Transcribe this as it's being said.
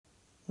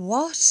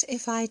What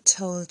if I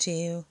told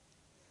you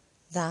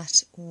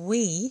that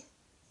we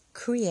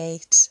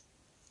create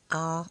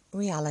our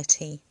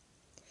reality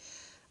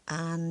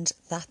and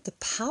that the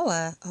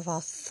power of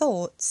our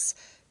thoughts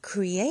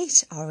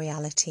create our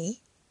reality,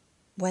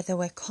 whether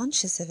we're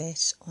conscious of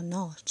it or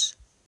not,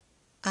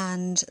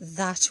 and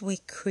that we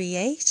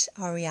create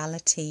our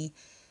reality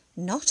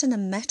not in a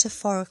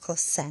metaphorical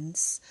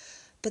sense,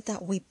 but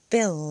that we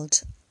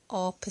build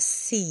our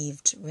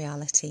perceived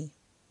reality.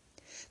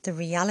 The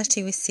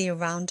reality we see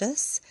around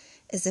us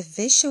is a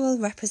visual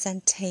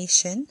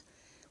representation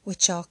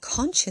which our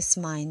conscious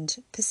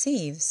mind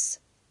perceives.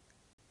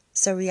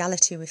 So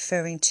reality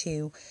referring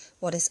to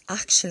what is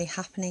actually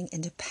happening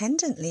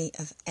independently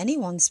of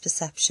anyone's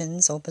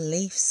perceptions or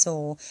beliefs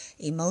or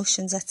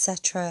emotions,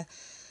 etc.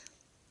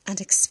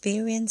 And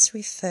experience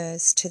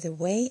refers to the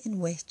way in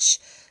which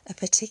a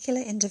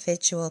particular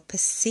individual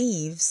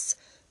perceives,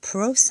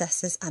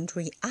 processes and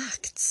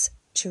reacts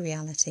to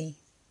reality.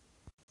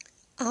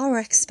 Our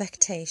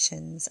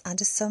expectations and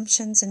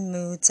assumptions and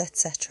moods,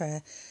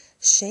 etc.,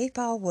 shape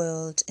our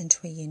world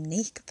into a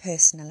unique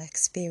personal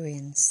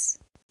experience.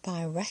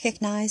 By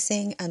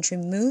recognizing and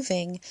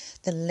removing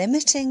the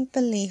limiting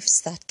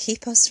beliefs that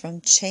keep us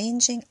from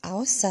changing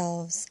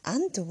ourselves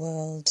and the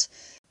world,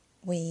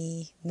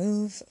 we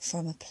move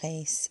from a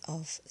place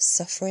of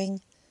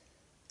suffering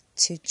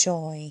to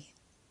joy.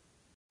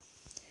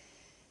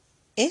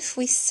 If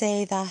we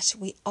say that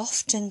we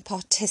often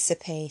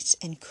participate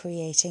in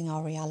creating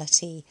our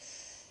reality,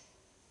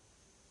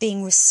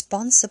 being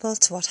responsible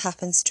to what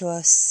happens to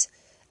us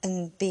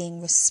and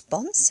being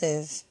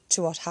responsive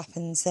to what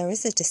happens, there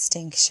is a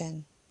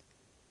distinction.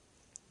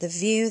 The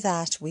view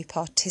that we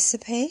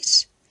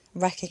participate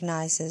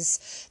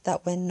recognizes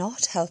that we're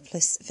not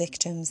helpless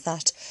victims,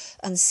 that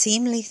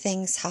unseemly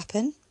things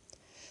happen,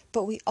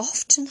 but we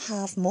often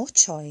have more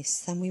choice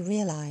than we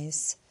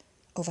realize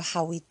over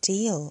how we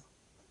deal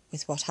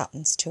with what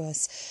happens to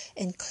us,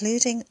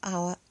 including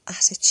our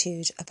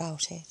attitude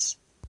about it.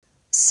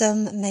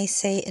 Some may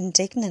say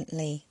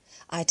indignantly,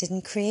 I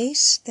didn't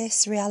create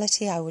this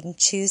reality, I wouldn't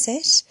choose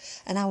it,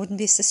 and I wouldn't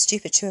be so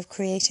stupid to have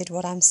created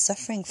what I'm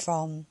suffering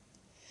from.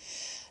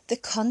 The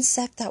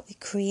concept that we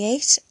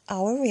create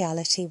our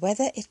reality,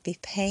 whether it be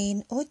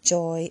pain or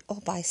joy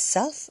or by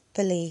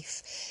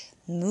self-belief,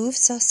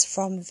 moves us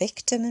from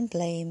victim and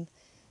blame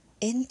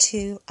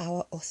into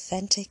our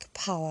authentic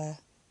power.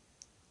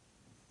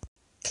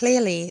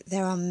 Clearly,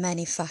 there are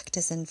many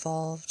factors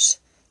involved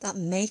that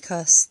make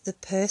us the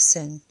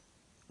person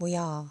we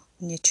are.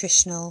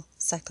 Nutritional,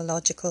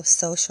 psychological,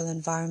 social,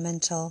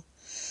 environmental.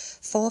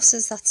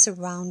 Forces that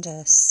surround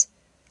us.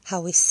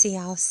 How we see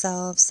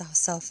ourselves, our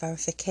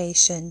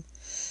self-verification.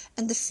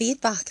 And the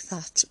feedback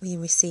that we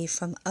receive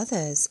from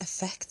others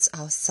affects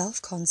our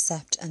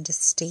self-concept and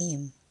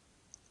esteem.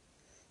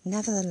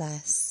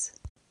 Nevertheless,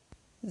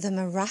 the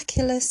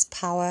miraculous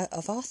power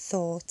of our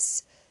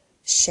thoughts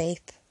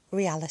shape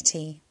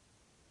reality.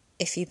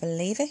 If you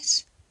believe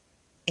it,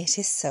 it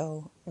is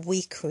so.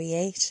 We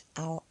create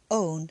our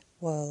own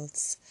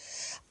worlds.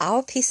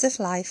 Our piece of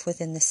life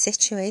within the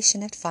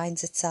situation it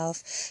finds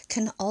itself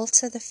can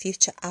alter the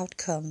future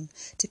outcome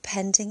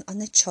depending on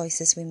the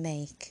choices we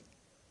make.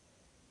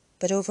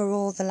 But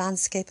overall, the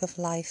landscape of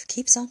life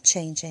keeps on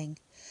changing.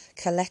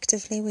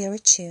 Collectively, we are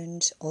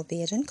attuned,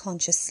 albeit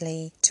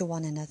unconsciously, to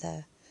one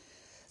another.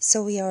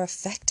 So we are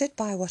affected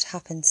by what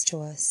happens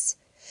to us.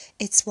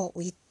 It's what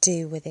we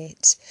do with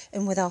it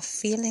and with our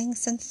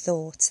feelings and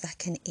thoughts that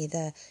can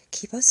either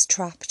keep us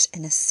trapped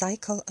in a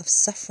cycle of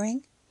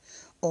suffering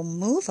or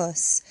move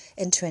us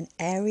into an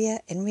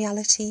area in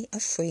reality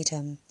of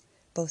freedom,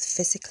 both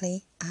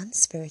physically and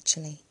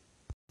spiritually.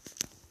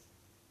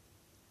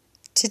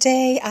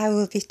 Today I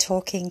will be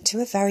talking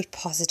to a very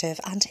positive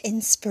and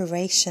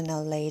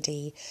inspirational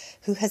lady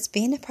who has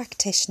been a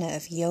practitioner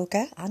of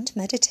yoga and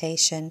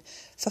meditation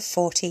for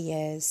 40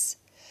 years.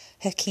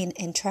 Her keen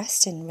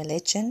interest in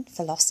religion,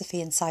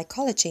 philosophy and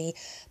psychology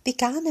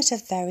began at a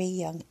very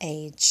young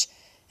age,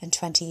 and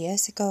 20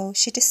 years ago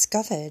she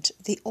discovered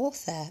the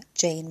author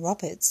Jane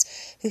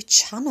Roberts, who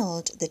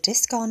channeled the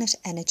discarnate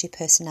energy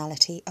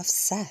personality of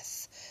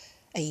Seth,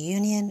 a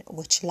union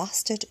which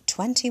lasted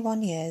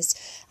 21 years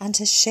and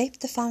has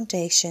shaped the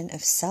foundation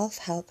of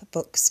self-help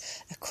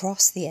books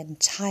across the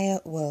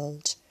entire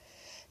world.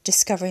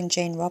 Discovering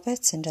Jane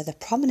Roberts and other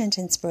prominent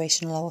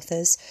inspirational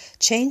authors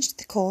changed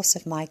the course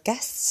of my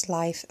guest's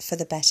life for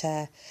the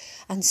better,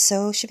 and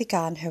so she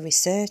began her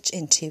research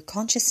into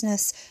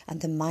consciousness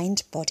and the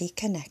mind-body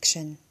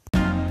connection.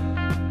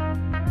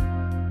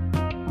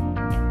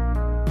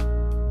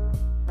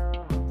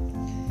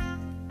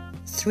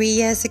 3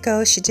 years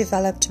ago, she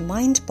developed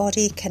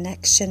mind-body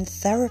connection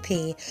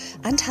therapy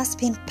and has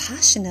been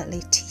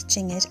passionately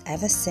teaching it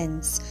ever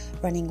since,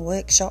 running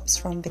workshops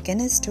from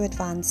beginners to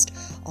advanced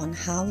on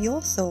how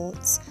your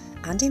thoughts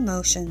and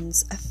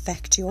emotions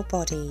affect your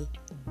body.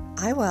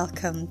 I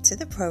welcome to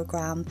the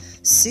program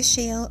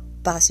Sushil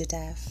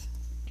Basudev.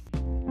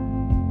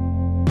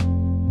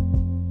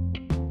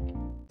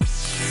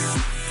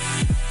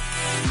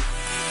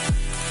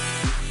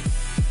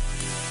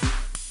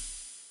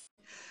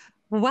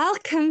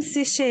 Welcome,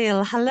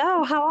 Sushil.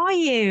 Hello, how are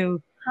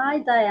you? Hi,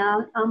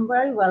 Diane. I'm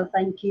very well,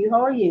 thank you.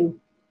 How are you?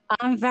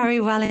 I'm very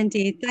well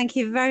indeed. Thank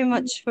you very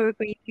much for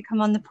agreeing to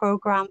come on the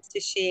program,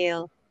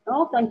 Sushil.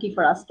 Oh, thank you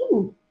for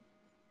asking.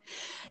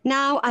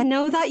 Now, I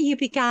know that you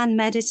began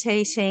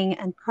meditating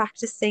and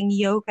practicing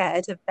yoga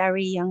at a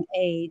very young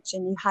age,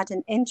 and you had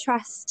an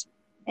interest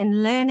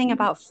in learning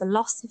about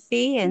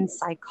philosophy and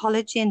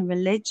psychology and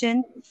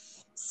religion.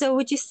 So,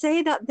 would you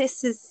say that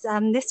this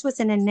was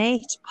an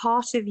innate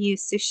part of you,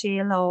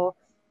 Sushil, or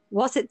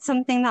was it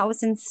something that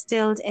was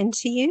instilled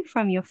into you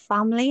from your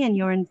family and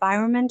your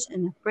environment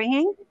and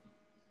upbringing?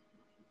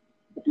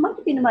 It might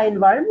have been my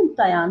environment,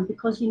 Diane,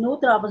 because you know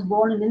that I was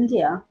born in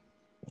India,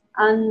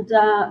 and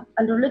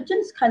religion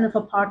is kind of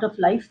a part of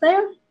life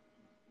there.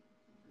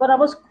 But I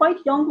was quite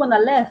young when I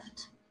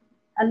left,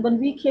 and when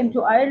we came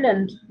to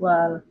Ireland,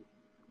 well,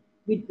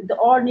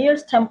 our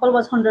nearest temple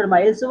was 100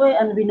 miles away,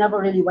 and we never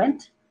really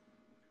went.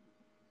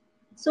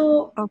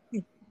 So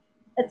Okay.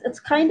 it's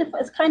kind of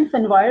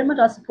environment,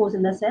 I suppose,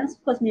 in a sense,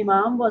 because my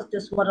mom was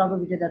just whatever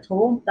we did at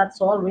home.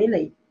 That's all,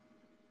 really.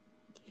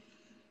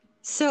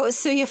 So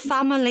your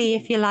family,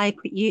 if you like,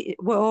 you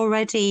were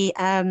already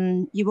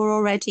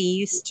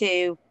used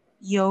to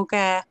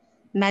yoga,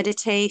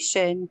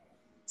 meditation.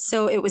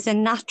 So it was a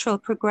natural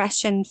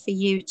progression for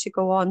you to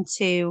go on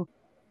to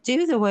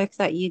do the work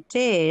that you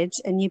did,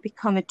 and you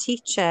become a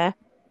teacher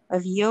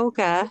of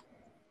yoga.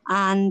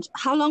 And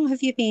how long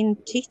have you been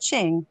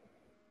teaching?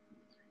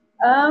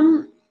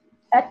 Um,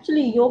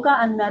 Actually, yoga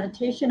and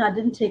meditation I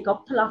didn't take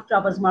up till after I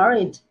was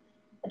married.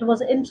 It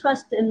was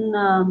interest in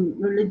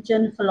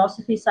religion,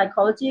 philosophy,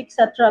 psychology,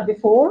 etc.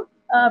 Before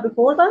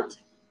that.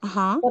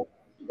 Uh-huh. But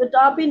but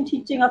I've been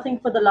teaching, I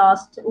think, for the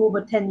last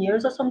over 10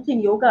 years or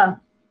something, yoga.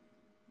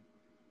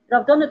 But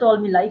I've done it all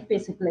my life,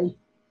 basically.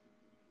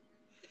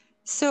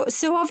 So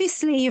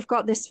obviously you've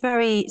got this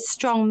very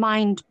strong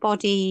mind,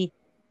 body,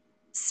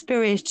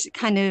 spirit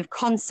kind of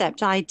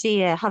concept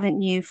idea,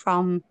 haven't you,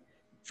 from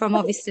I think,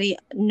 obviously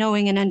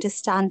knowing and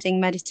understanding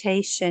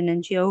meditation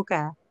and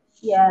yoga.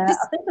 yeah, I This,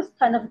 think this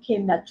kind of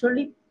came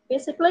naturally,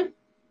 basically.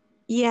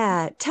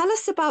 yeah, tell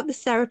us about the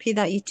therapy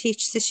that you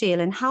teach, Sushil,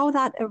 and how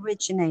that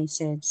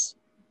originated.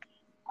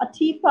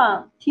 Teach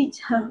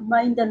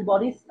mind and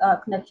body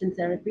connection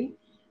therapy.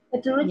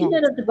 It Yes.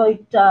 originated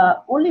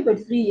about only about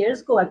 3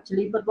 years ago,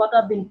 actually, but what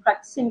I've been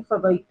practicing for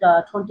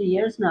about 20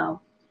 years now.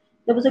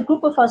 There was a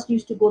group of us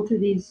used to go to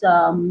these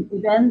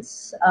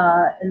events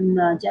in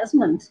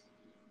Jesmond,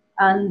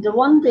 and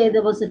one day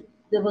there was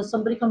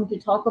somebody coming to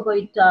talk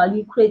about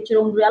you create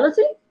your own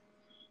reality,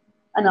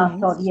 and I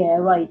thought, Yes. yeah,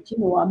 right.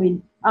 I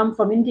mean, I'm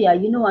from India,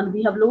 and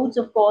we have loads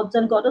of gods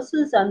and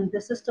goddesses, and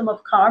the system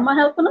of karma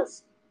helping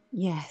us.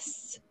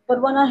 Yes.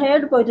 But when I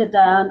heard about it,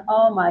 Diane,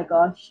 oh my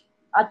gosh,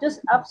 I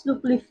just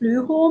absolutely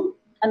flew home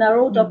and I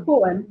wrote a Mm.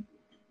 poem,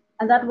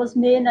 and that was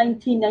May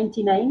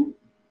 1999.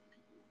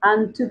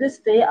 And to this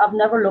day, I've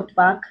never looked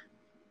back.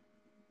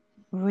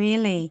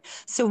 Really?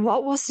 So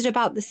what was it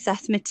about the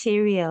Seth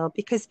material?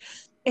 Because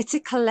it's a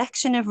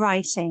collection of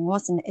writing,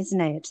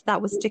 isn't it?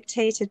 That was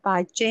dictated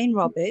by Jane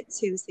Roberts,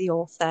 who's the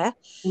author,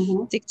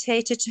 Hmm.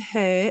 dictated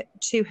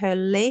to her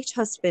late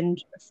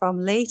husband from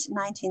late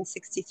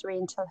 1963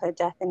 until her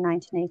death in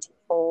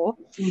 1984,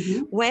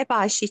 Hmm.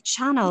 whereby she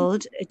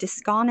channeled a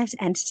discarnate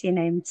entity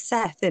named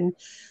Seth. And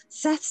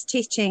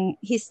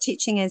his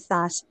teaching is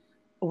that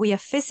we are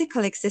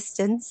physical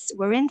existence,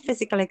 we're in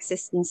physical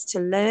existence to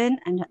learn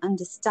and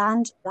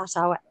understand that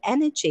our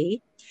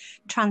energy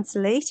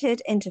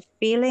translated into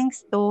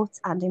feelings, thoughts,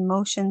 and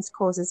emotions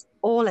causes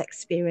all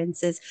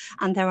experiences,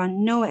 and there are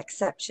no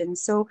exceptions.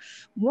 So,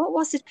 what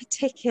was it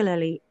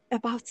particularly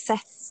about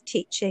Seth's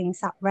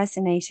teachings that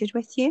resonated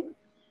with you?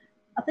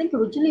 I think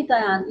originally,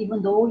 Diane,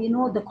 even though,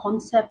 the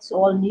concepts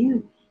all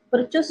new,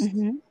 but it just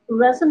Hmm.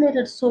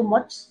 resonated so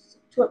much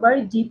to a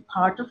very deep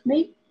part of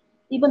me,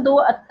 even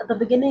though at the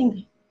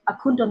beginning I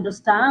couldn't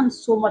understand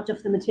so much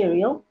of the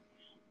material.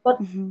 But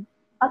Hmm.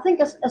 I think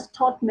it's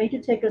taught me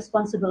to take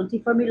responsibility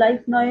for my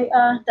life now,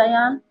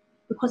 Diane,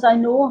 because I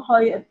know how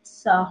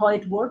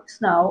it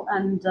works now,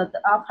 and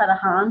I've had a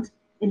hand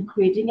in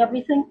creating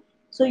everything.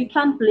 So you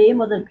can't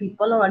blame other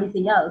people or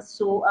anything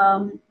else.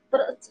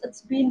 But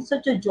it's been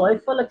such a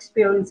joyful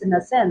experience in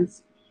a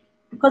sense,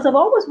 because I've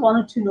always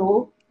wanted to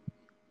know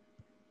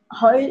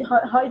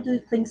how do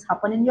things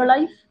happen in your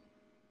life,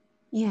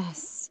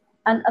 Yes.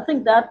 and I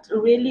think that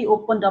really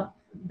opened up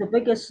the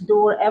biggest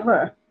door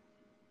ever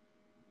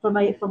for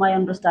my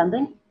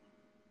understanding.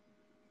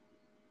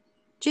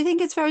 Do you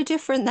think it's very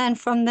different then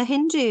from the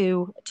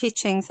Hindu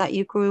teachings that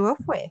you grew up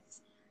with?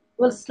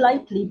 Well,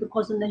 slightly,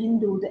 because in the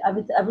Hindu,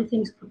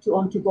 everything's put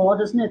onto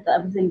God, isn't it?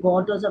 Everything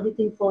God does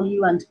everything for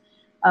you, and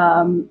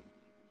um,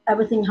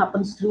 everything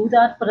happens through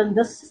that. But in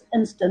this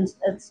instance,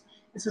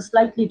 it's a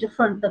slightly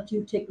different that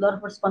you take a lot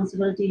of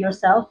responsibility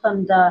yourself,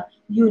 and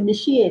you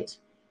initiate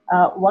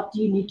what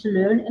do you need to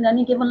learn in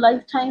any given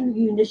lifetime.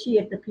 You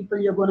initiate the people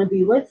you're going to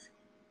be with.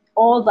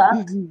 All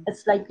that Mhm.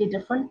 is slightly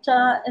different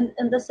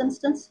in this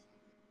instance.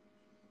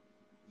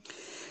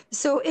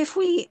 So if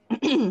we,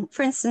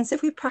 for instance,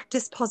 if we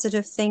practice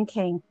positive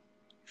thinking,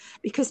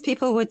 because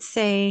people would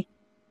say,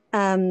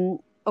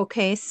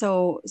 okay,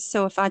 so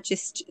if I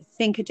just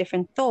think a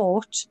different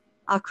thought,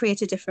 I'll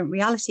create a different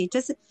reality.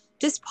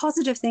 Does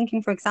positive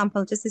thinking, for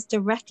example, does this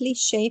directly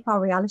shape our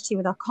reality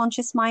with our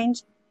conscious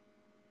mind?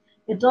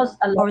 It does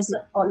a Or lot, is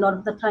it a lot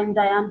of the time,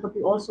 Diane, but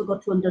we also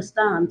got to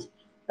understand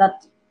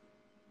that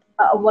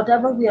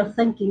whatever we are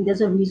thinking,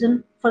 there's a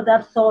reason for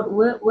that thought.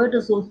 Where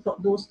does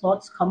those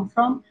thoughts come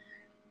from?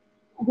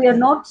 We are okay?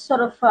 not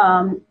sort of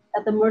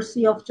at the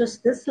mercy of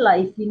just this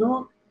life,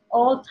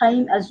 all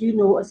time, as you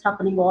know, is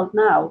happening all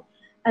now.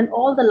 And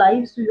all the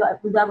lives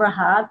we've ever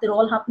had, they're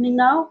all happening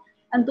now.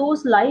 And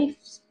those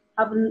lives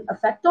have an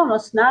effect on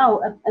us now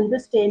in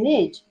this day and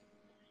age.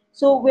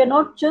 So we're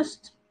not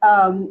just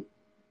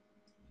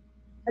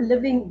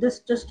living this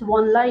just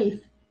one life.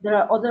 There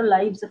are other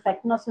lives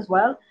affecting us as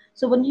well.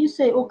 So when you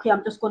say, okay,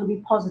 I'm just going to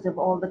be positive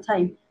all the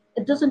time,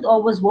 it doesn't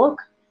always work,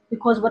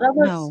 because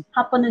whatever's No.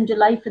 happened in your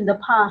life in the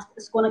past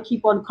is going to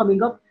keep on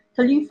coming up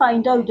till you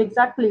find out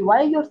exactly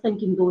why you're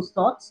thinking those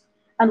thoughts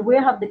and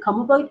where have they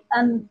come about.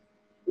 And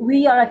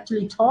we are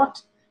actually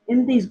taught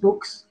in these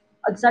books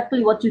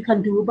exactly what you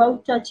can do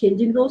about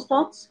changing those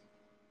thoughts.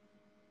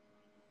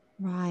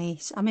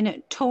 Right. I mean,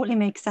 it totally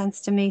makes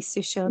sense to me,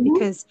 Sushil, Mm-hmm.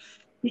 because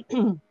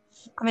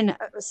I mean,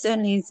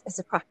 certainly as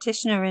a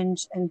practitioner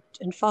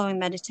and following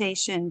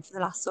meditation for the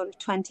last sort of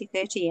 20,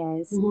 30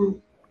 years, Mm-hmm.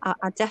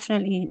 I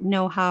definitely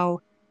know how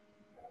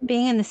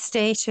being in the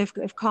state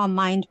of calm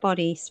mind,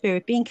 body,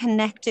 spirit, being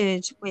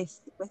connected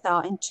with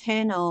our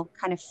internal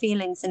kind of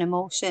feelings and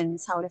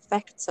emotions, how it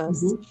affects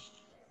us.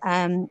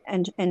 Mm-hmm.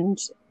 And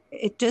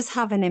it does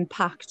have an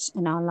impact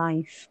in our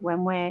life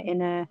when we're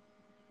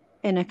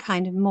in a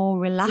kind of more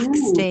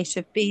relaxed Mm, state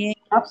of being.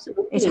 It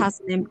absolutely.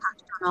 has an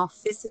impact on our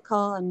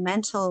physical and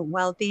mental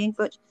well-being.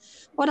 But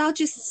what I'll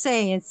just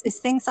say is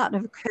things that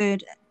have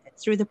occurred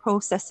through the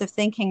process of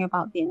thinking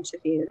about the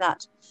interview,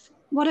 that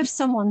what if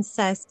someone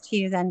says to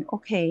you then,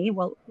 okay,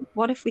 well,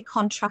 what if we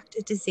contract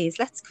a disease?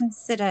 Let's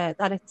consider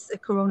that it's a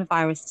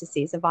coronavirus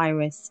disease, a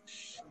virus,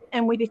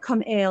 and we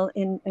become ill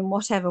in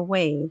whatever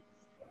way.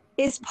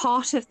 Is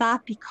part of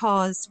that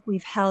because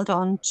we've held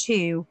on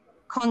to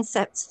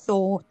concepts,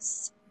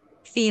 thoughts,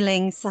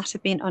 feelings that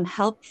have been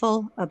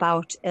unhelpful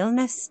about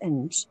illness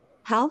and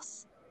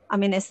health? I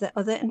mean, is there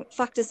other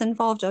factors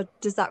involved, or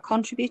does that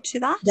contribute to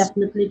that?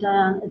 Definitely,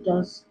 Diane, it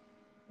does.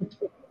 It,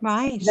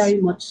 Right.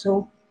 very much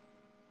so.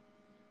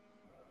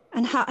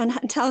 And how and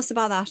tell us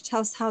about that. Tell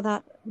us how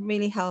that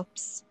really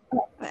helps.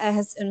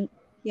 Has and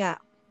yeah.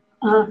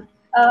 Uh,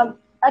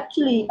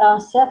 actually,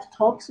 Seth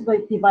talks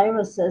about the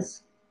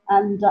viruses,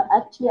 and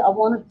actually, I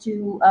wanted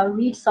to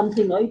read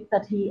something out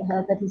that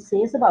he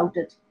says about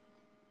it.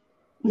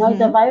 Now,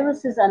 the Mm-hmm.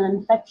 viruses and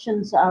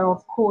infections are,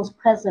 of course,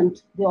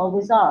 present. They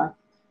always are.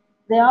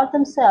 They are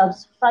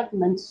themselves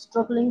fragments,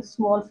 struggling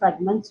small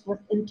fragments with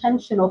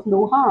intention of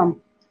no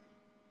harm.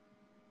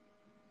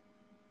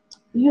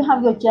 You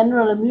have your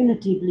general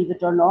immunity, believe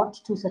it or not,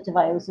 to such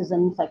viruses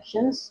and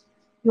infections.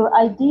 You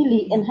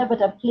ideally Yeah.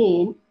 inhabit a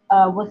plane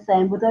with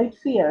them without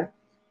fear.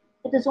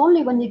 It is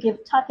only when you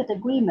give tacit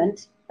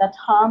agreement that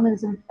harm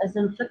is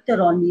inflicted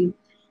on you.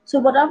 So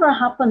whatever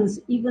happens,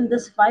 even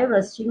this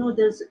virus,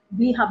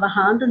 we have a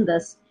hand in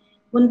this.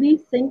 When we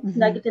think Mm-hmm.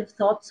 negative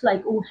thoughts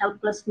like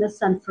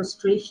helplessness and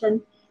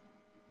frustration,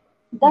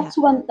 Yeah.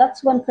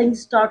 that's when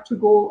things start to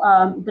go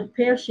a bit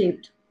pear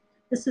shaped.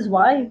 This is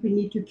why we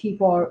need to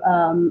keep our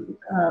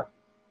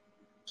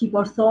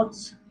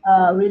thoughts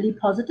really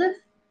positive.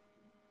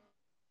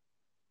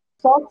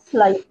 Thoughts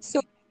like, So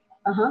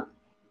uh-huh.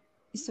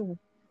 so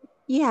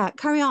yeah,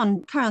 carry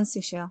on,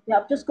 Sushil. Yeah,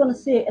 I'm just going to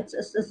say it's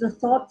the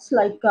thoughts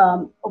like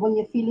when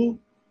you're feeling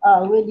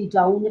really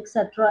down,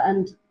 etc.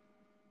 And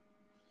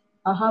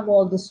I have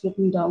all this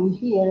written down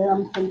here.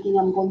 I'm thinking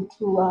I'm going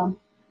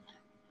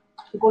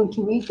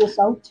to read this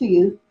out to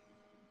you.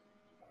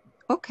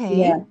 Okay.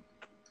 Yeah,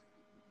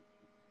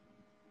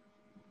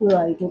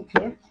 right.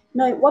 Okay.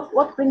 Now,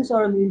 what brings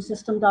our immune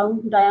system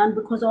down, Diane?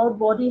 Because our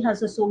body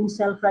has its own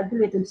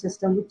self-regulating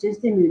system, which is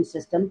the immune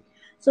system.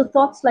 So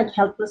thoughts like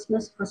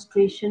helplessness,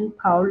 frustration,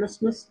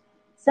 powerlessness,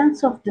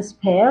 sense of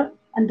despair,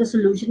 and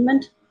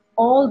disillusionment,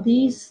 all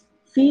these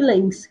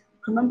feelings,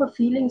 remember,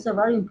 feelings are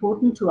very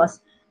important to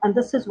us, and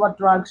this is what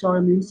drags our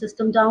immune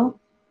system down.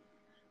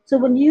 So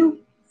when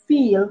you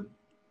feel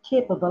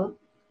capable,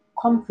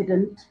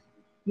 confident,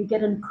 you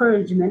get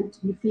encouragement,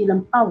 you feel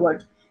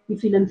empowered, you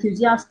feel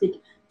enthusiastic.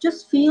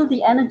 Just feel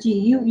the energy.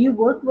 You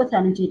work with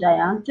energy,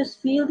 Diane.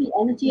 Just feel the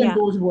energy in Yeah.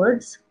 those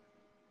words.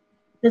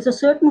 There's a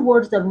certain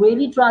words that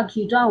really drag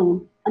you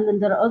down, and then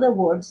there are other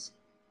words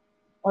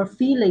or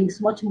feelings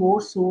much more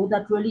so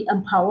that really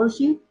empowers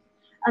you.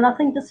 And I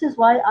think this is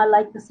why I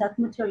like the Seth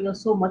material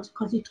so much,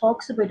 because he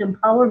talks about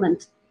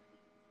empowerment,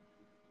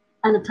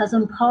 and it has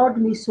empowered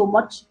me so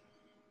much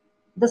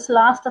this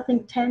last, I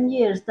think, 10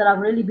 years that I've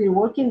really been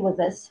working with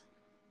this.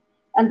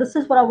 And this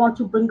is what I want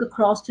to bring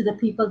across to the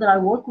people that I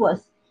work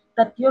with,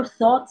 that your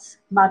thoughts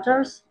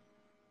matters.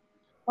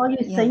 How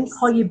you think,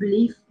 how Yes. you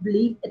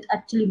believe it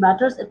actually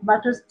matters. It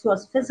matters to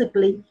us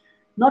physically,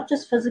 not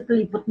just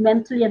physically, but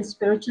mentally and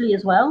spiritually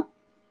as well.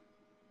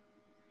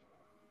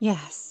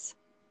 Yes.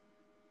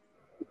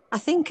 I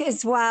think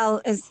as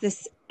well as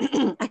this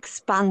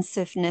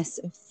expansiveness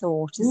of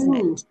thought, isn't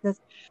it?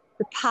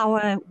 The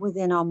power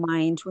within our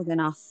mind, within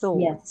our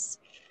thoughts.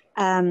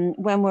 Yes.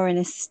 When we're in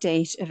a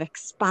state of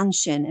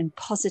expansion and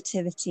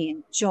positivity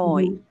and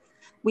joy,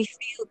 we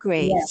feel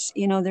great. Yes.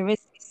 You know, there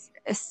is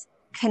this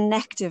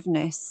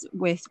connectiveness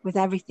with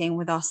everything,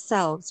 with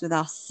ourselves, with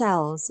our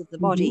cells of the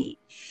body.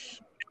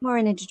 When we're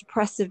in a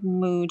depressive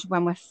mood,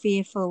 when we're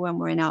fearful, when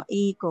we're in our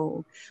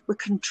ego, we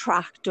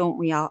contract, don't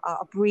we?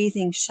 Our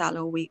breathing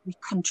shallow, we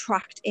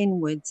contract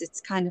inwards.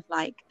 It's kind of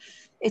like,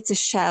 it's a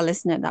shell,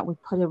 isn't it, that we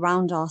put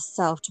around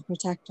ourselves to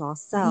protect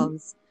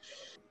ourselves.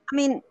 I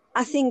mean,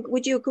 I think,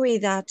 would you agree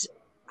that,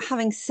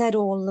 having said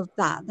all of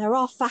that, there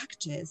are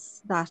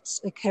factors that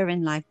occur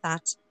in life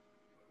that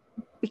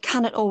we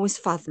cannot always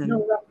fathom.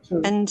 No, that's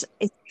true. And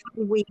it's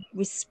how we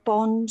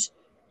respond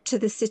to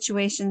the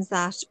situations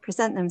that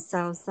present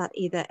themselves that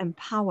either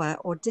empower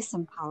or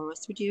disempower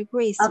us. Would you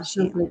agree, Sushil?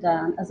 Absolutely,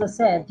 Diane. As I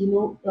said,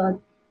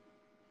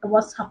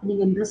 what's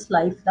happening in this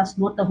life, that's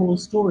not the whole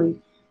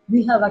story.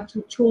 We have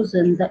actually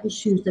chosen the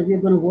issues that we're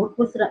going to work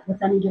with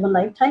any given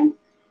lifetime.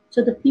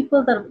 So the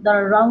people that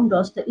are around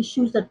us, the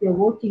issues that we're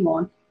working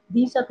on,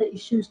 these are the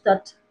issues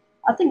that,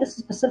 I think this is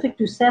specific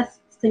to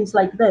Seth, things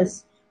like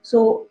this.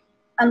 So,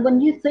 and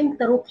when you think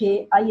that,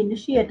 okay, I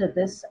initiated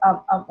this,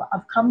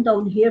 I've come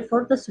down here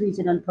for this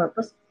reason and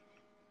purpose,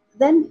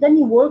 then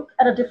you work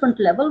at a different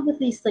level with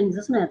these things,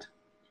 isn't it?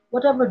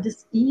 Whatever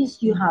disease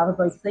you have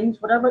about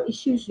things, whatever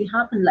issues you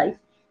have in life,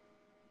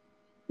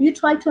 you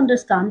try to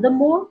understand them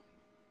more.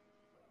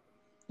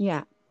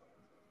 Yeah,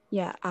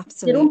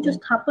 absolutely. They don't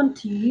just happen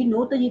to you. You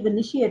know that you've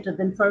initiated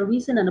them for a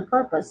reason and a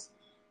purpose,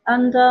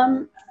 and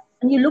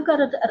you look at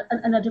it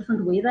in a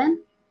different way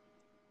then.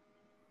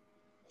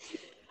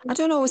 I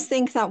don't always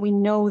think that we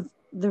know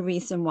the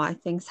reason why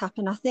things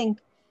happen. I think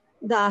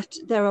that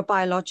there are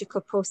biological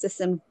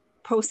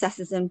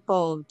processes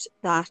involved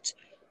that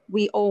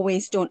we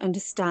always don't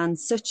understand,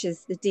 such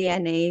as the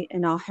DNA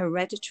and our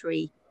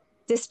hereditary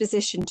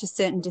disposition to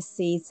certain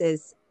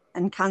diseases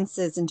and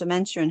cancers and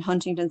dementia and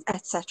Huntington's,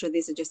 etc.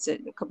 These are just a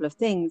couple of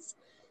things.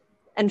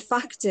 And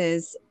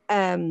factors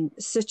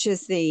such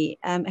as the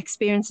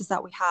experiences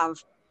that we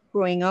have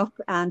growing up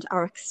and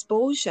our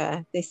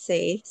exposure. They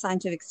say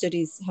scientific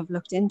studies have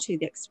looked into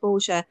the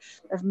exposure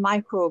of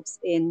microbes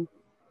in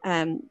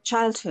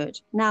childhood.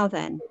 Now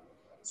then,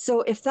 so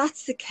if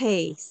that's the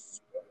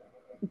case,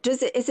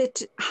 is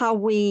it how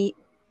we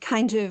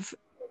kind of,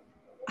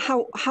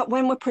 how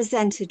when we're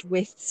presented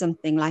with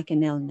something like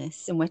an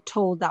illness and we're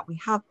told that we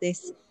have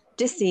this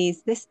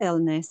disease, this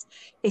illness,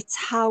 it's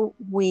how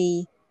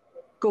we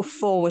go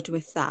forward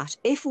with that.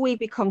 If we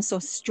become so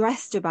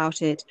stressed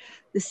about it,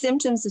 the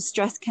symptoms of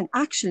stress can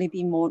actually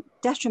be more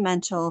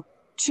detrimental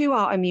to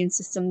our immune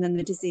system than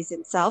the disease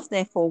itself.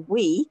 Therefore,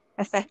 we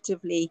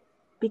effectively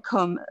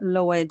become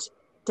lowered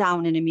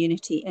down in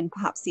immunity and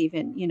perhaps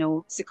even,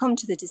 succumb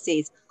to the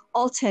disease.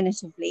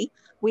 Alternatively,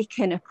 we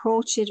can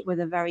approach it with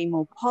a very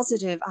more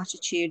positive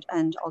attitude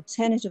and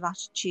alternative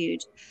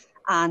attitude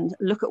and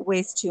look at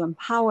ways to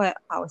empower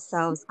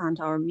ourselves and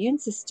our immune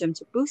system,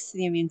 to boost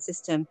the immune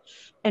system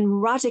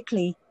and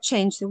radically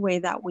change the way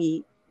that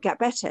we get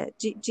better.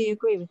 Do you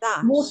agree with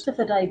that? Most of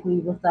it, I agree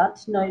with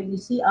that. Now, you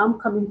see, I'm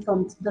coming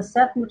from, the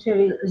Seth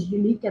material is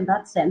unique in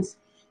that sense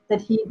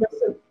that he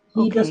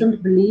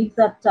doesn't believe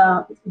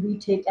that we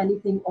take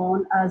anything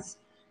on as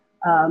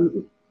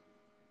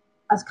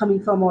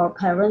coming from our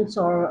parents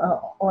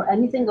or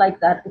anything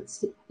like that.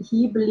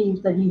 He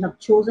believes that we have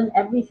chosen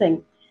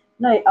everything.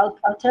 Now,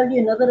 I'll tell you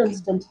another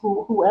instance.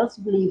 Who else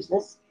believes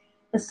this?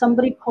 Is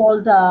somebody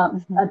called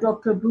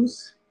Dr.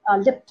 Bruce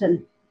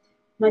Lipton.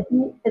 Now,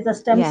 he is a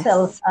stem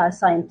cell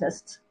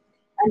scientist,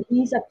 and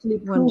he's actually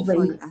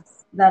proving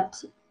that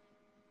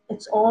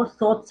it's all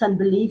thoughts and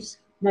beliefs.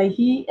 Now,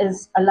 he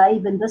is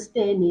alive in this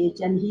day and age,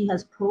 and he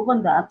has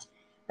proven that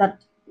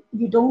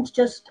you don't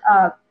just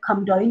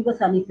come down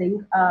with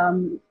anything.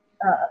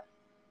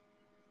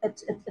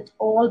 It's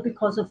all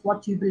because of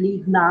what you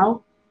believe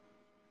now.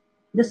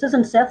 This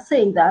isn't Seth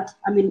saying that.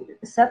 I mean,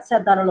 Seth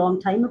said that a long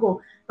time ago,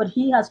 but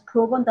he has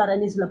proven that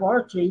in his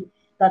laboratory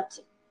that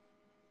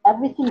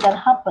everything that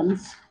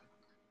happens,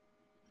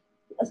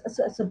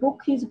 it's a book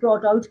he's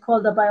brought out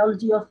called The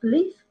Biology of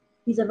Belief.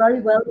 He's a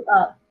very well,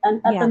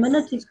 and at the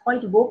minute he's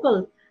quite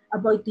vocal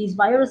about these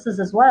viruses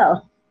as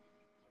well,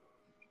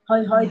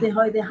 how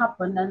they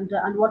happen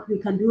and what we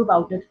can do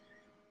about it.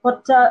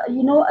 But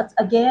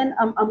again,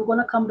 I'm going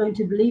to come down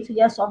to belief.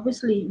 Yes,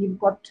 obviously you've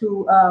got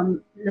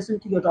to listen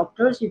to your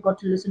doctors, you've got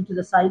to listen to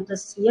the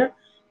scientists here,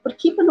 but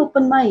keep an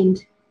open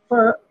mind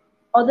for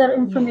other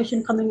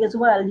information coming as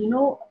well.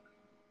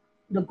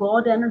 The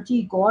God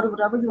energy, God,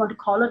 whatever you want to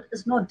call it,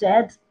 is not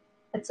dead.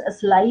 It's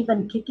live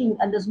and kicking,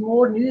 and there's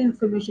more new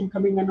information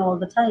coming in all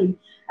the time.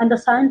 And the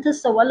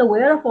scientists are well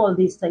aware of all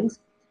these things.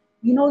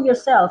 You know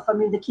yourself, I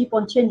mean, they keep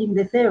on changing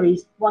their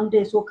theories. One day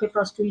it's okay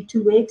for us to eat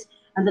 2 eggs,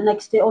 and the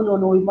next day, oh, no,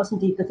 we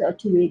mustn't eat the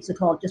 2 eggs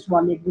at all. Just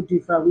 1 egg would do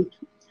for a week.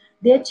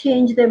 They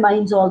change their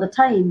minds all the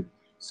time.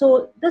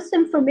 So this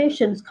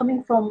information is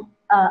coming from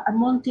a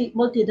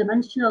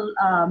multi-dimensional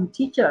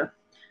teacher.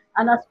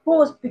 And I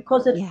suppose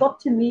because it Yeah. got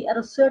to me at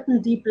a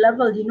certain deep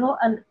level,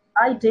 and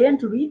I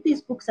daren't read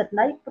these books at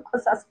night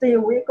because I stay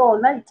awake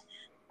all night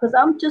because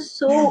I'm just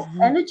so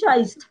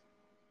energized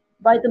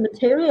by the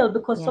material,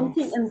 because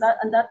something Yes.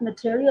 in that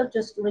material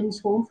just rings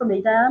home for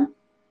me, Diane.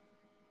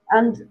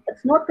 And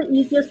it's not the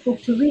easiest book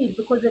to read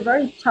because they're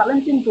very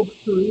challenging books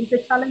to read.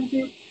 They challenge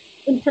you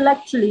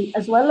intellectually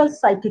as well as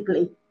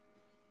psychically.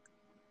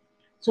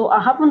 So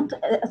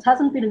it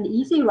hasn't been an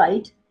easy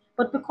ride,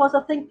 but because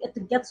I think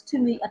it gets to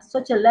me at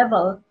such a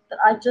level that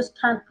I just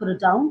can't put it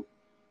down.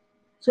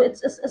 So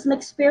it's an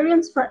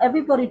experience for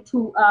everybody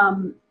to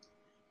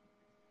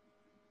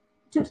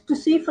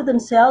see for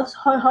themselves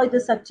how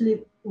this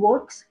actually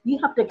works. You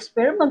have to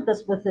experiment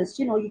with this.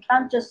 You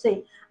can't just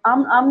say,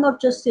 I'm not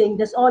just saying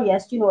this, oh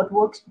yes, it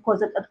works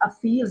because it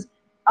feels.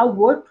 I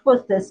worked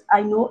with this.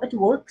 I know it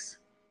works.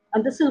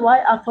 And this is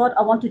why I thought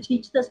I want to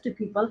teach this to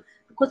people,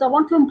 because I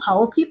want to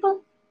empower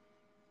people.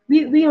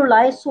 We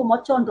rely so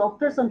much on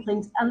doctors and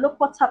things, and look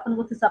what's happened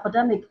with this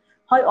epidemic.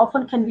 How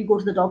often can we go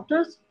to the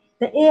doctors?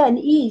 The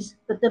A&Es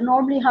that they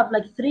normally have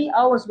like 3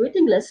 hours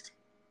waiting list,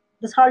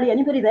 there's hardly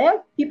anybody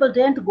there. People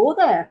daren't go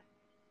there.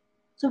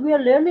 So we are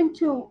learning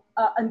to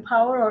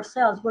empower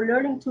ourselves. We're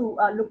learning to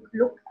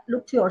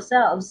look to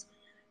ourselves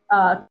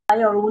by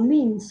our own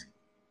means.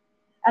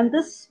 And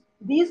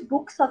these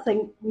books, I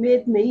think,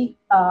 made me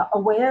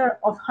aware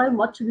of how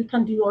much we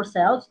can do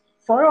ourselves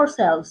for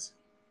ourselves.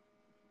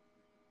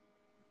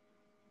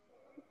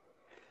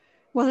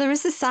 Well, there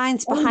is a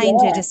science Oh,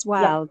 behind it yeah. as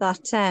well,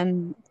 that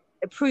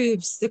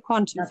proves the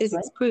quantum That's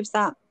physics, right. proves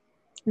that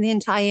the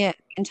entire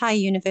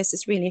universe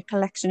is really a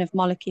collection of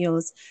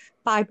molecules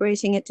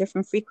vibrating at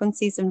different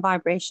frequencies and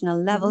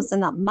vibrational levels,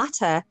 and that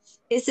matter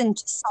isn't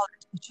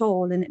solid at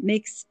all. And it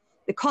makes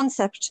the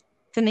concept,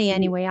 for me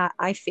anyway,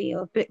 I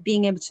feel, but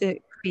being able to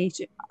create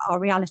our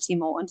reality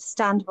more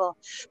understandable.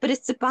 But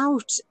it's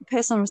about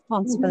personal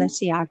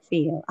responsibility, I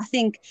feel. I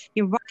think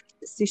you're right,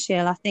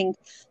 Sushil. I think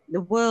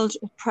the world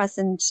at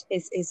present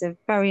is a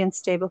very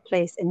unstable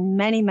place in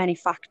many, many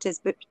factors,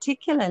 but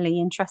particularly,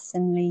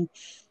 interestingly,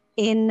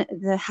 in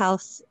the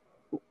health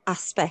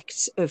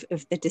aspect of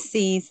the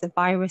disease, the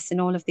virus, and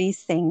all of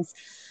these things.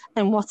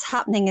 And what's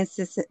happening is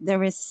that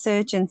there is a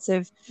surgence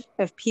of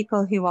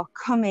people who are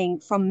coming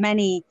from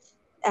many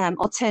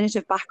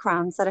alternative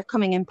backgrounds that are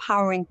coming,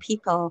 empowering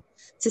people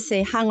to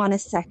say, hang on a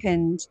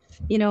second,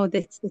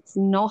 that it's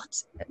not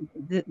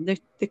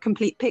the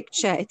complete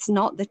picture. It's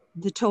not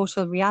the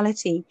total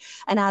reality.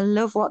 And I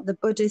love what the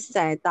Buddha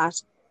said, that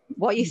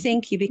what you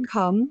think you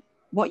become,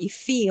 what you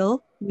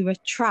feel you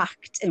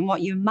attract, and what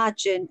you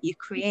imagine you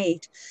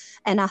create.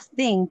 And I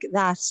think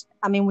that,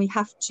 we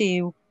have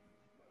to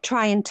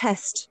try and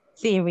test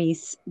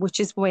theories, which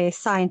is where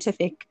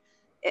scientific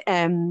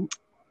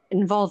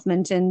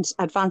involvement and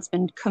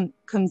advancement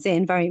comes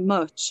in very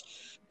much.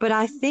 But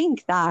I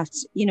think that,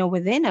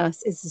 within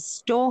us is a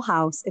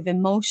storehouse of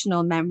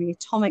emotional memory,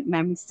 atomic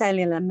memory,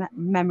 cellular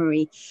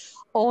memory,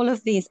 all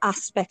of these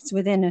aspects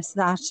within us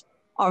that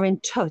are in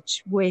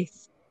touch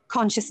with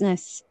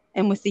consciousness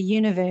and with the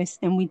universe.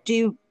 And we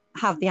do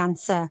have the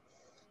answer,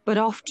 but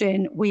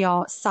often we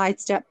are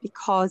sidestepped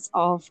because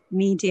of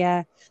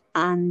media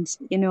and,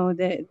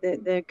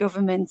 the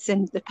governments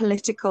and the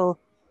political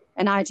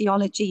and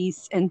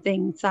ideologies and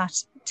things that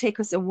take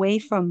us away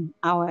from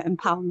our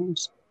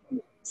empowerment.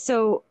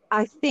 So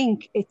I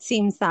think it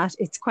seems that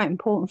it's quite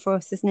important for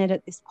us, isn't it,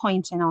 at this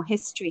point in our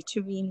history,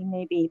 to really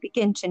maybe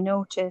begin to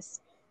notice,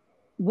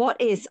 what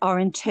is our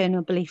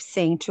internal belief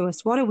saying to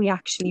us? What do we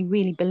actually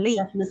really believe?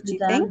 Definitely, Do you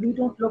Dan. think? We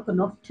don't look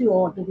enough to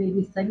or the way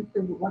we think, to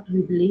what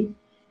we believe.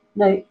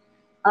 Now,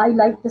 I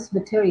like this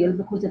material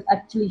because it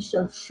actually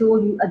shall show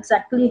you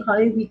exactly how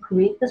we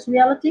create this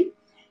reality.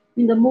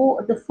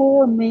 The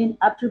four main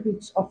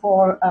attributes of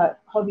our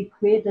how we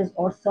create is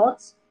our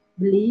thoughts,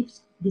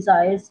 beliefs,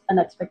 desires, and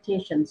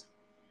expectations.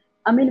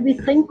 We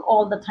think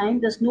all the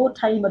time. There's no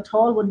time at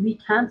all when we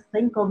can't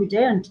think or we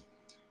daren't.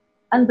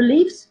 And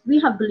beliefs, we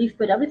have belief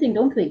with everything,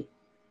 don't we?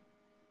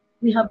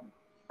 We have,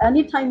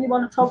 anytime we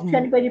want to talk to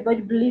anybody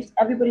about beliefs,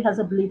 everybody has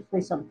a belief for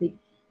something.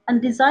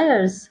 And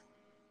desires,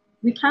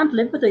 we can't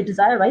live without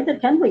desire either,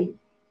 can we?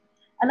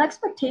 An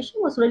expectation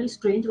was a really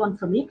strange one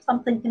for me, because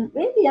I'm thinking,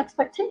 really,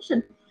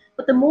 expectation?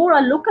 But the more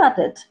I look at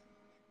it,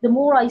 the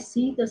more I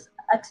see this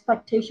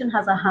expectation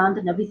has a hand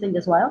in everything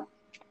as well.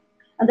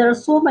 And there are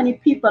so many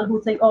people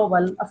who think, oh,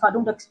 well, if I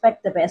don't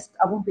expect the best,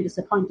 I won't be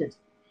disappointed.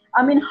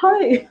 How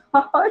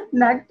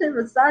negative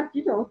is that,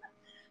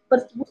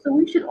 But so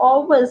we should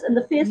always, in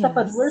the face of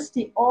Yes.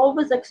 adversity,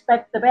 always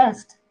expect the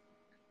best.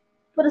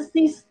 But it's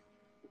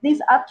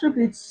these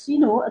attributes,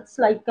 it's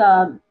like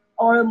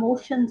our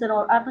emotions and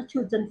our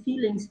attitudes and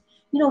feelings.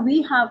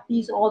 We have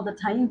these all the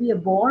time. We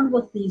are born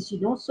with these,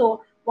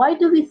 So why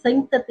do we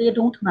think that they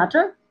don't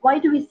matter? Why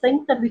do we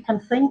think that we can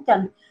think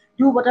and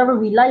do whatever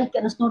we like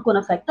and it's not going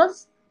to affect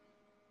us?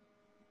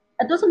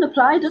 It doesn't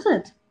apply, does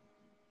it?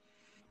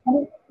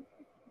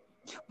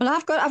 Well,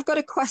 I've got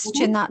a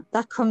question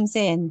that comes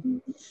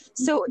in.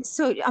 So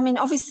I mean,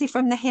 obviously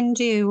from the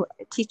Hindu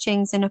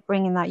teachings and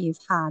upbringing that you've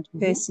had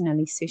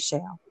personally,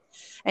 Sushil,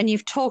 and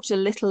you've talked a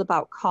little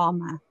about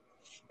karma.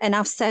 And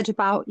I've said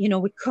about,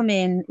 we come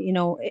in,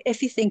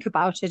 if you think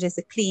about it as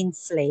a clean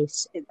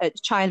slate, a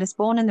child is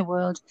born in the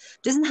world,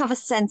 doesn't have a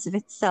sense of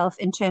itself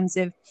in terms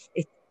of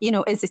it,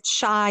 is it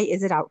shy?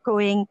 Is it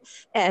outgoing?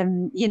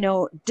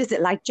 Does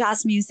it like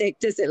jazz music?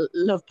 Does it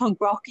love punk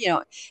rock?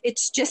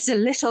 It's just a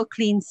little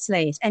clean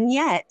slate. And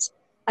yet,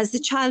 as the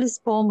child is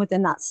born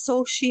within that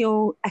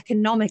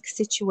socio-economic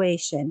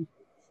situation,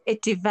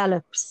 it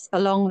develops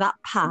along that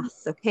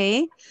path.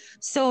 Okay.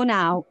 So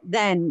now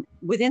then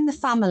within the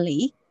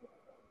family,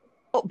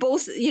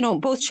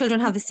 both children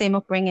have the same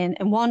upbringing,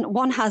 and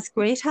one has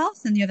great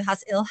health and the other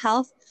has ill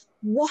health.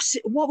 What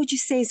would you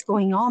say is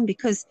going on?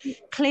 Because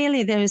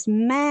clearly there's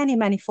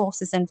many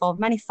forces involved,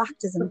 many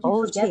factors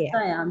involved here. But you forget,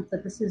 Diane,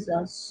 that this is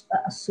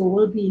a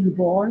soul being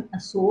born. A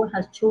soul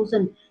has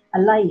chosen a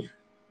life.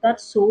 That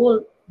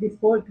soul,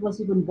 before it was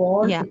even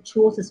born, it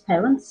chose its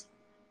parents.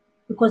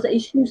 Because the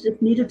issues,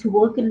 if needed to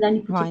work in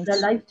any particular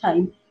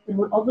lifetime, it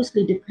would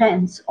obviously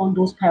depend on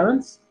those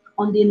parents,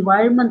 on the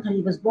environment that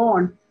he was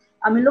born.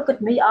 I mean, look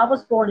at me. I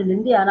was born in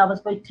India and I was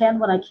about 10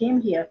 when I came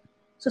here.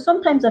 So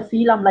sometimes I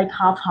feel I'm like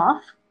half.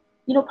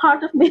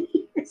 Part of me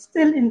is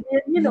still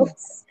Indian,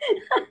 Yes.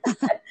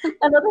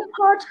 another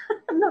part,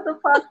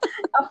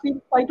 I feel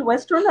quite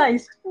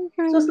westernized.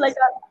 So it's like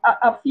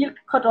I feel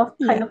cut off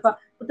kind of. But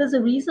there's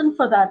a reason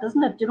for that,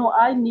 isn't it?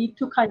 I need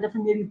to kind of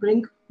maybe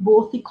bring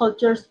both the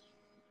cultures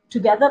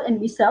together in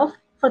myself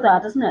for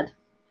that, isn't it?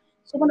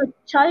 So when a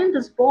child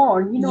is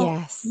born,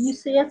 you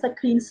say it's a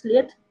clean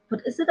slate,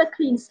 but is it a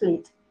clean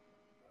slate?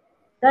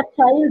 That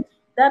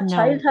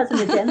child has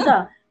an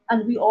agenda,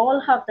 and we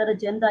all have that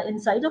agenda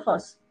inside of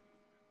us.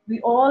 We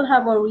all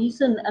have a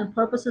reason and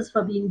purposes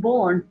for being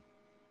born.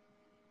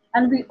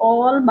 And we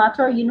all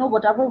matter,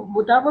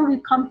 whatever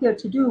we come here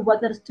to do,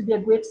 whether it's to be a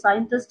great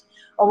scientist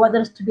or whether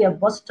it's to be a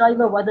bus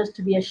driver, whether it's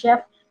to be a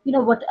chef,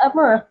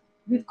 whatever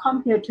we've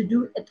come here to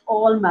do, it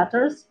all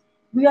matters.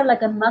 We are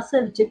like a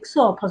massive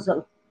jigsaw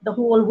puzzle, the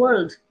whole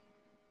world.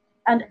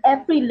 And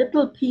every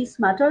little piece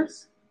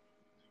matters.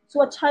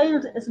 So a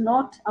child is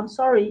not, I'm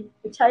sorry,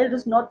 a child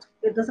is not,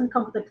 it doesn't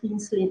come with a clean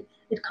slate.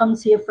 It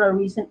comes here for a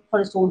reason,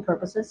 for its own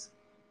purposes.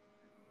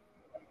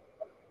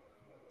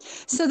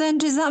 So then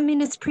does that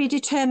mean it's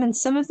predetermined?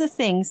 Some of the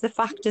things, the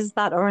factors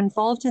that are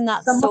involved in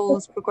that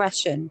soul's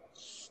progression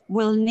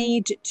will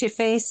need to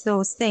face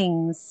those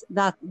things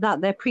that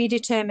they're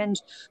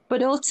predetermined,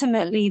 but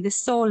ultimately the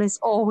soul is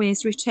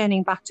always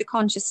returning back to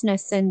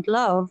consciousness and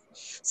love.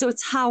 So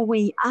it's how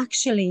we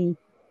actually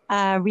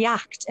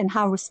react and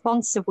how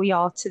responsive we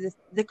are to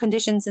the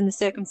conditions and the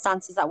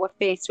circumstances that we're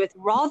faced with,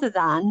 rather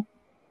than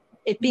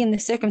it being the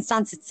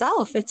circumstance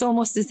itself. It's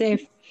almost as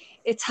if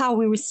it's how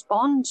we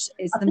respond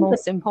is the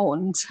most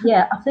important.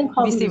 Yeah, I think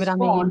how we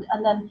respond,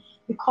 and then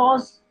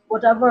because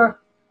whatever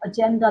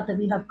agenda that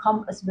we have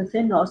come as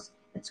within us,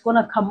 it's going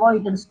to come out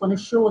and it's going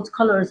to show its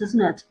colors,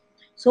 isn't it?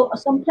 So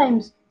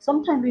sometimes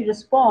we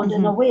respond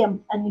in a way,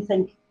 and you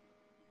think,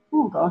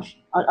 oh gosh,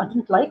 I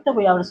didn't like the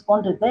way I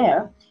responded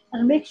there.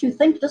 And it makes you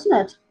think, doesn't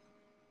it?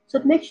 So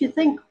it makes you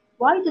think,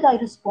 why did I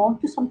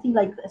respond to something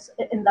like this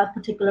in that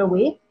particular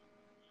way?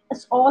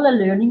 It's all a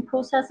learning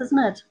process, isn't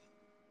it?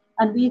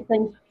 And we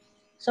think,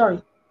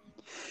 sorry.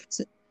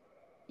 So,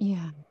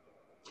 yeah.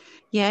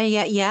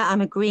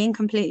 I'm agreeing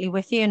completely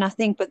with you. And I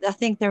think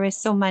there is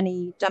so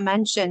many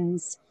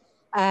dimensions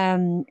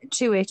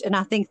to it. And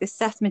I think the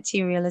Seth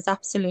material is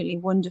absolutely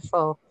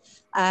wonderful.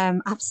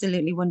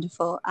 Absolutely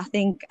wonderful. I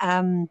think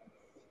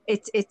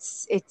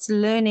it's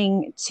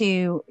learning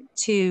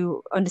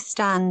to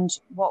understand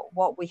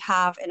what we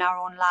have in our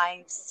own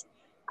lives.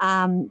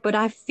 But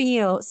I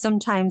feel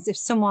sometimes if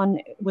someone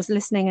was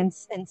listening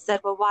and said,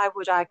 well, why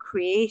would I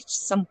create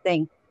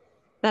something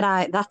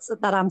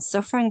that I'm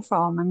suffering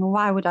from? I mean,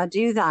 why would I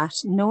do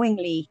that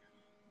knowingly?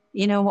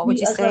 What would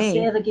you say? As I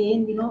said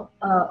again,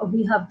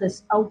 we have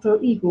this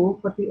outer ego,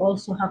 but we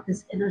also have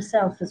this inner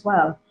self as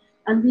well.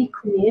 And we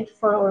create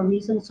for our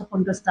reasons of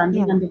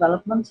understanding and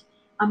development.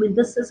 I mean,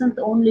 this isn't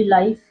the only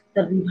life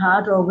that we've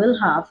had or will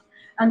have.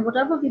 And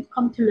whatever we've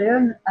come to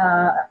learn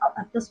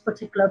at this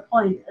particular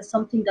point is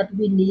something that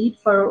we need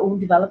for our own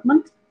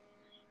development.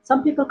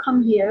 Some people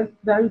come here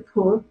very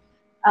poor,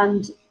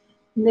 and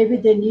maybe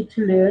they need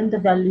to learn the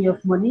value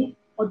of money,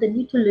 or they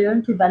need to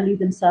learn to value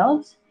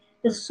themselves.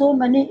 There's so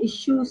many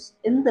issues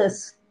in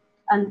this,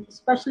 and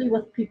especially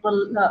with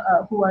people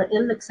who are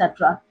ill,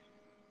 etc.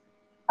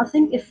 I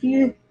think if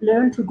you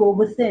learn to go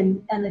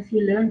within, and if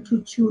you learn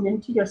to tune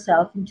into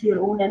yourself, into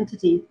your own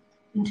entity,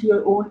 into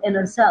your own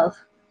inner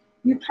self,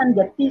 you can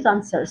get these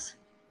answers.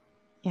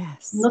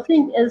 Yes.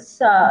 Nothing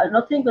is a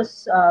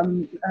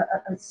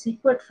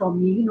secret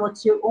from you.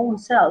 It's your own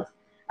self,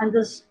 and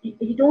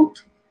you don't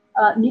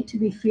need to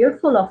be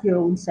fearful of your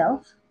own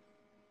self.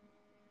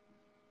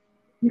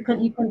 You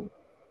can.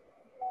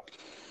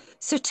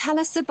 So tell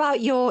us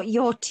about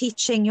your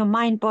teaching, your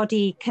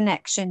mind-body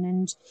connection,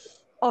 and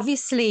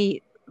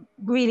obviously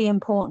really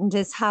important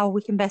is how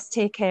we can best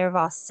take care of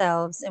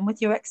ourselves. And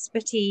with your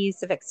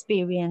expertise of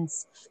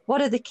experience,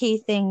 what are the key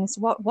things?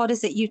 What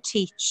is it you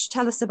teach?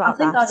 Tell us I about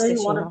think that, I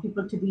really wanted Sushil.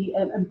 people to be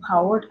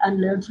empowered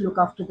and learn to look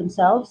after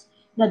themselves.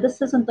 Now,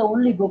 this isn't the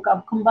only book.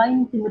 I've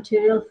combined the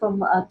material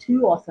from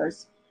two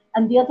authors.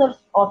 And the other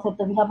author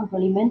that we haven't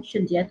really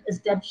mentioned yet is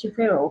Deb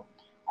Shapiro.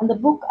 And the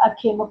book I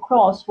came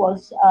across it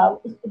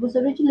was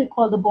originally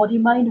called the Body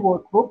Mind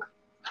Workbook,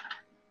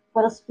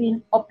 but it's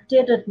been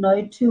updated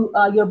now to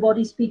Your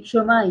Body Speaks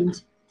Your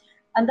Mind.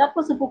 And that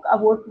was a book I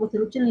worked with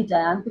originally,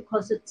 Diane,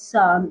 because it's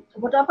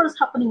whatever is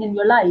happening in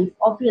your life,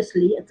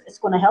 obviously, it's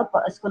going to help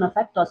us, it's going to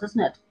affect us,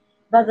 isn't it?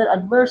 Whether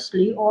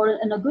adversely or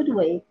in a good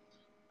way.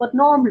 But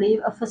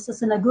normally, if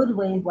it's in a good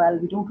way, well,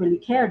 we don't really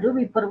care, do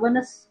we? But when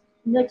it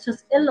makes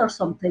us ill or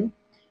something,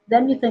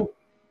 then you think,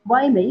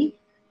 why me?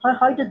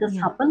 How did this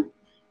Yeah. happen?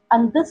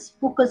 And this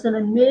book is an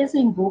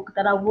amazing book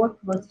that I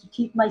worked with to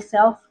keep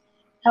myself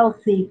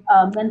healthy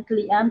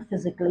mentally and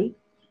physically.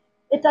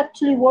 It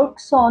actually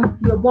works on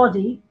your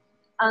body,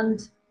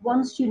 and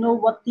once you know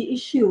what the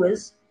issue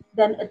is,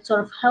 then it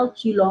sort of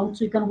helps you along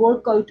so you can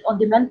work out on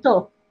the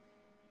mental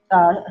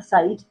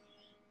side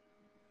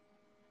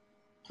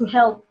to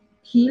help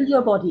heal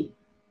your body.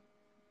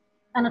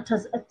 And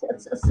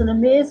it's an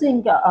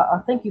amazing.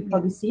 I think you've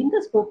probably seen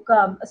this book.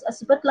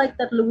 It's a bit like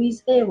that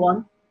Louise Hay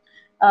one,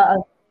 uh,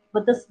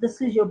 but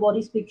this is Your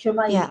Body Speaks Your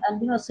Mind, Yeah.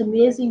 and it's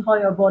amazing how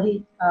your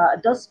body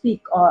does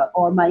speak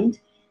our mind,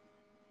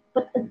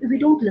 but we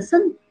don't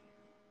listen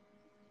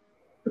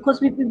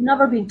because we've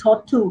never been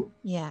taught to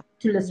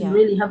listen. Yeah.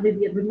 Really, have we?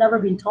 We've never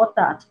been taught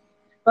that.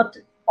 But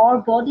our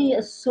body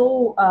is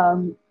so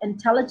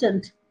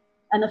intelligent,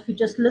 and if we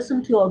just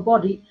listen to our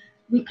body,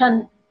 we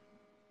can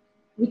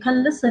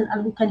listen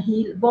and we can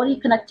heal. Body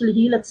can actually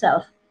heal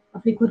itself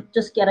if we could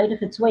just get out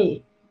of its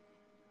way.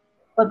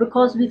 But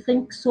because we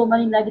think so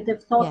many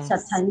negative thoughts at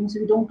Yes. times,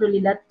 we don't really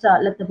let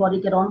the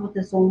body get on with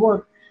its own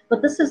work.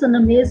 But this is an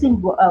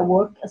amazing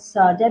work. It's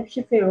Deb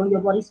Shapiro, Your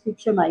Body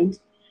Speaks Your Mind.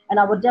 And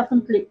I would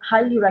definitely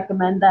highly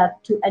recommend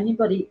that to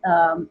anybody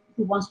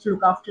who wants to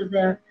look after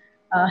their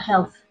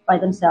health by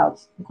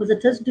themselves. Because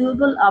it is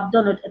doable. I've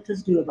done it. It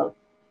is doable.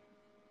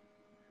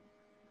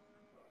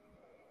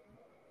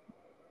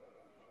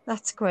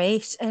 That's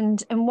great.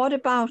 And what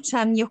about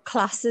your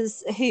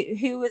classes?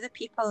 Who are the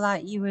people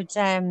that you would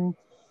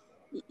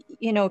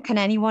can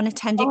anyone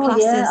attend your Oh yeah,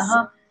 classes?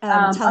 uh-huh. Tell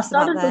I us about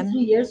started with them.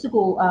 3 years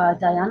ago,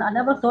 Diane. I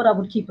never thought I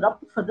would keep it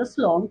up for this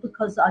long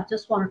because I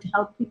just wanted to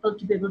help people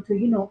to be able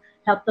to,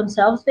 help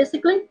themselves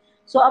basically.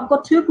 So I've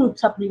got two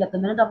groups happening at the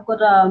minute. I've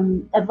got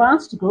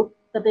advanced group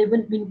that they've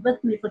been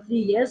with me for 3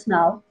 years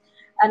now,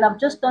 and I've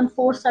just done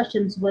 4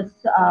 sessions with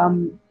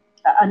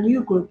a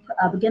new group,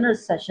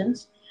 beginners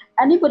sessions.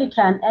 Anybody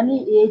can,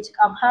 any age.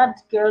 I've had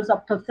girls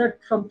up to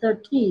from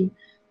 13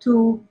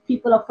 to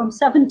people up from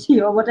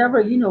 70 or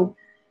whatever.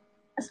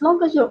 As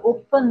long as you're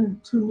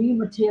open to new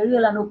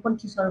material and open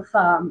to sort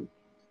of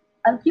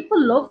and people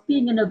love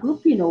being in a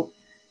group.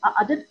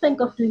 I did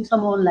think of doing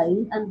some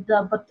online, and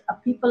but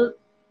people,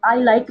 I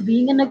like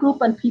being in a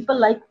group, and people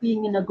like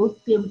being in a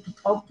group, be able to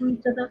talk to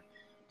each other,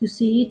 to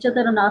see each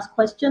other and ask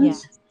questions.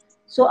 Yes.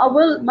 So I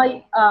will.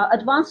 My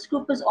advanced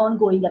group is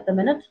ongoing at the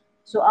minute.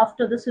 So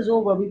after this is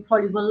over, we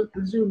probably will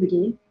resume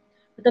again.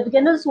 But the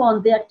beginners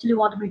one, they actually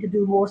wanted me to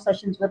do more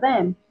sessions with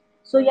them.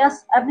 So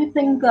yes,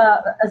 everything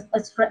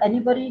is for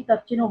anybody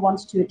that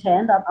wants to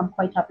attend. I'm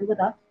quite happy with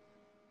that.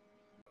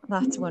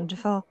 That's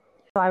wonderful.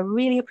 I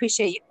really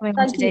appreciate you coming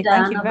on Thank you, today.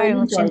 Thank Dan. you I've very really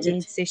much enjoyed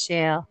indeed, it.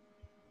 Sushil.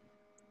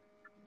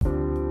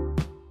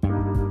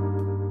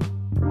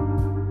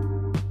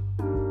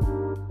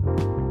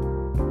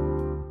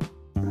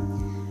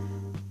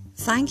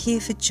 Thank you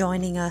for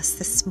joining us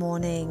this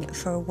morning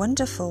for a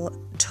wonderful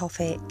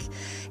topic.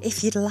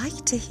 If you'd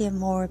like to hear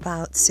more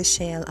about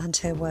Sushil and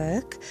her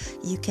work,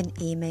 you can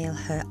email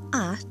her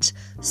at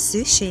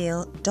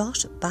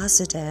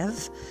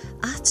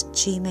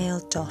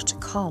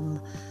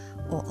sushil.basudev@gmail.com,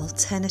 or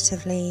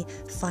alternatively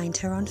find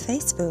her on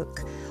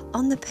Facebook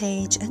on the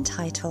page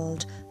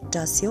entitled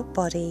Does Your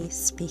Body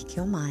Speak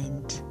Your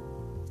Mind?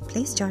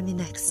 Please join me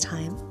next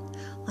time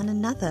on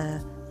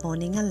another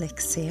Morning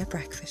Elixir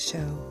breakfast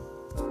show.